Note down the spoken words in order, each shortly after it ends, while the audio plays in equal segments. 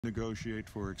Negotiate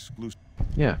for exclusive.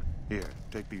 Yeah, Here,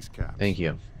 take these caps. thank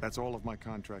you. That's all of my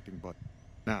contracting, but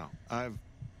now I've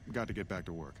got to get back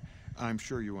to work. I'm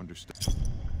sure you understand.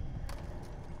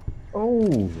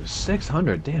 Oh,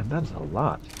 600. Damn, that's a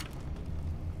lot.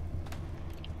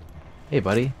 Hey,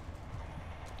 buddy.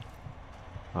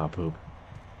 Aw, poop.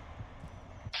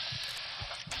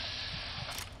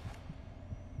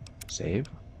 Save.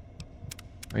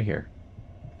 Right here.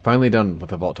 Finally done with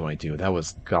the Vault 22. That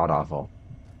was god-awful.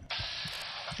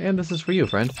 And this is for you,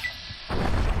 friend.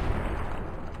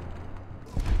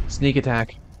 Sneak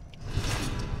attack.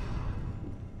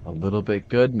 A little bit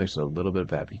good, mixed with a little bit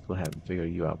bad. People haven't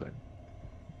figured you out, but...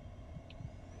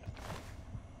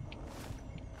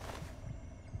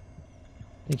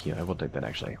 Thank you, I will take that,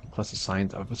 actually. Plus a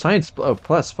science... science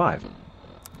plus 5.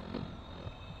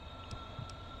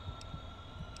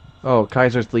 Oh,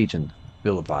 Kaiser's Legion.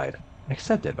 Vilified.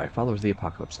 Accepted by followers of the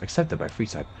Apocalypse. Accepted by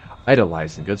Freeside.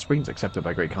 Idolized in Good Springs. Accepted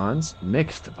by Great Khans.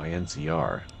 Mixed by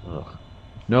NCR. Ugh.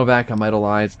 Novak, I'm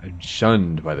idolized. I'm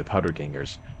shunned by the Powder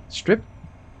Gangers. Strip,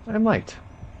 I'm liked.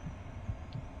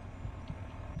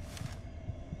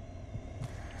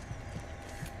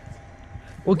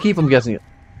 We'll keep them guessing.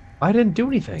 I didn't do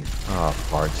anything. Oh,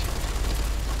 fart.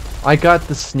 I got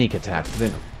the sneak attack.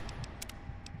 Then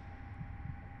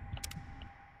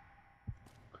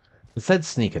it said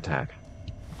sneak attack.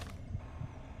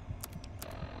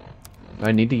 Do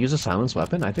I need to use a silenced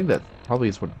weapon? I think that probably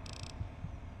is what...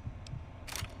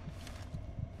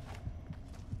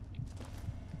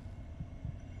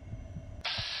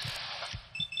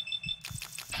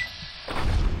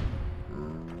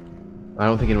 I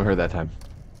don't think anyone heard that time.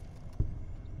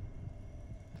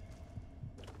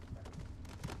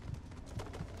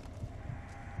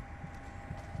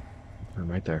 I'm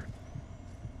right there.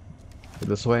 Go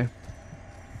this way.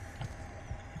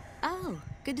 Oh,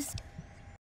 good to see.